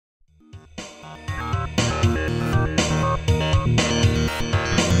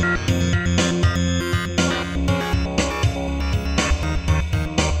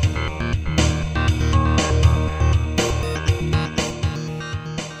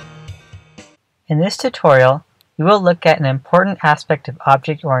In this tutorial, we will look at an important aspect of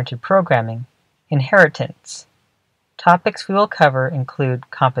object-oriented programming, inheritance. Topics we will cover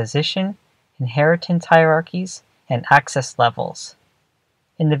include composition, inheritance hierarchies, and access levels.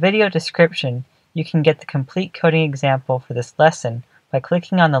 In the video description, you can get the complete coding example for this lesson by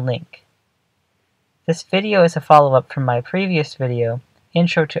clicking on the link. This video is a follow-up from my previous video,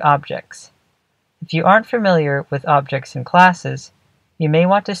 Intro to Objects. If you aren't familiar with objects and classes, you may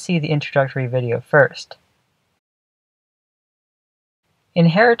want to see the introductory video first.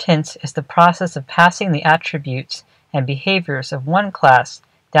 Inheritance is the process of passing the attributes and behaviors of one class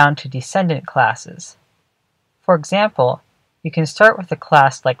down to descendant classes. For example, you can start with a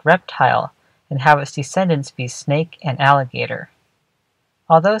class like reptile and have its descendants be snake and alligator.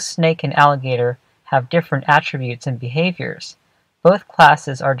 Although snake and alligator have different attributes and behaviors, both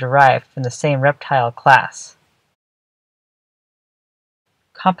classes are derived from the same reptile class.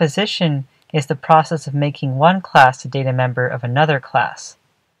 Composition is the process of making one class a data member of another class.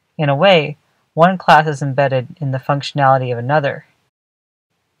 In a way, one class is embedded in the functionality of another.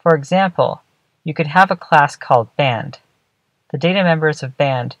 For example, you could have a class called band. The data members of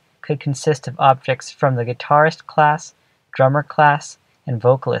band could consist of objects from the guitarist class, drummer class, and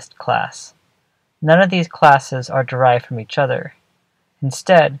vocalist class. None of these classes are derived from each other.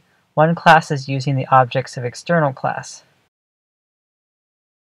 Instead, one class is using the objects of external class.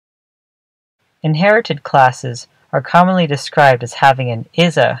 Inherited classes are commonly described as having an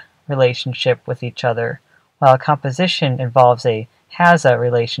is-a relationship with each other, while composition involves a has-a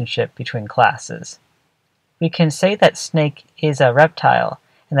relationship between classes. We can say that snake is a reptile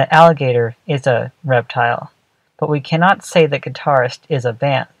and that alligator is a reptile, but we cannot say that guitarist is a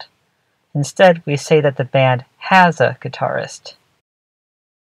band. Instead, we say that the band has a guitarist.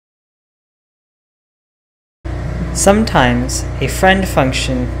 Sometimes, a friend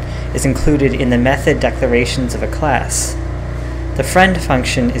function is included in the method declarations of a class. The friend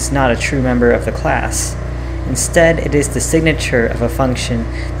function is not a true member of the class. Instead, it is the signature of a function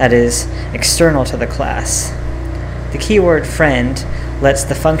that is external to the class. The keyword friend lets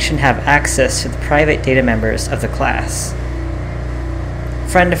the function have access to the private data members of the class.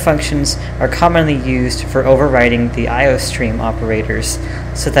 Friend functions are commonly used for overriding the IOStream operators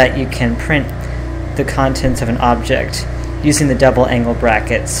so that you can print the contents of an object using the double angle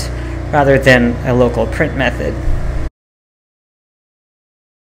brackets rather than a local print method.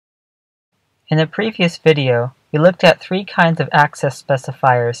 In the previous video, we looked at three kinds of access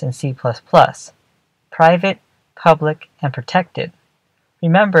specifiers in C++: private, public, and protected.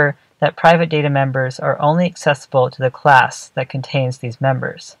 Remember that private data members are only accessible to the class that contains these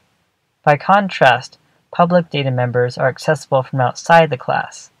members. By contrast, public data members are accessible from outside the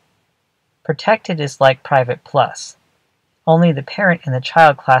class. Protected is like private plus. Only the parent and the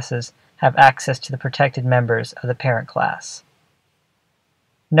child classes have access to the protected members of the parent class.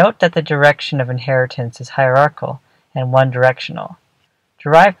 Note that the direction of inheritance is hierarchical and one-directional.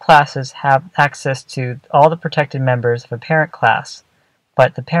 Derived classes have access to all the protected members of a parent class,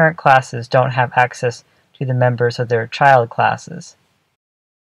 but the parent classes don't have access to the members of their child classes.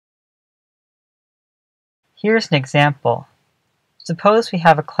 Here's an example. Suppose we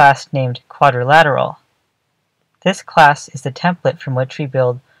have a class named quadrilateral. This class is the template from which we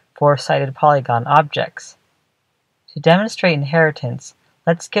build four-sided polygon objects. To demonstrate inheritance,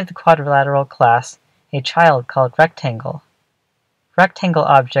 let's give the quadrilateral class a child called rectangle. Rectangle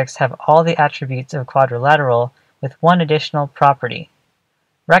objects have all the attributes of quadrilateral with one additional property.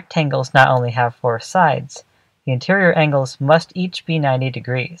 Rectangles not only have four sides, the interior angles must each be 90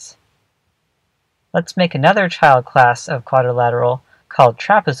 degrees. Let's make another child class of quadrilateral called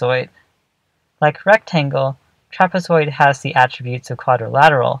trapezoid. Like rectangle, trapezoid has the attributes of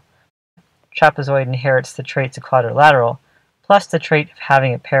quadrilateral. Trapezoid inherits the traits of quadrilateral, plus the trait of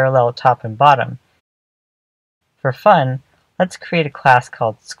having a parallel top and bottom. For fun, let's create a class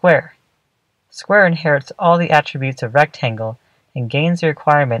called square. Square inherits all the attributes of rectangle and gains the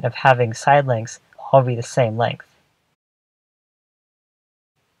requirement of having side lengths all be the same length.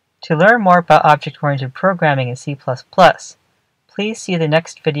 To learn more about object-oriented programming in C++, please see the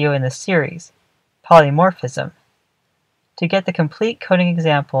next video in this series, Polymorphism. To get the complete coding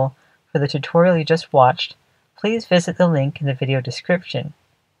example for the tutorial you just watched, please visit the link in the video description.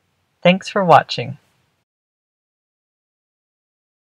 Thanks for watching.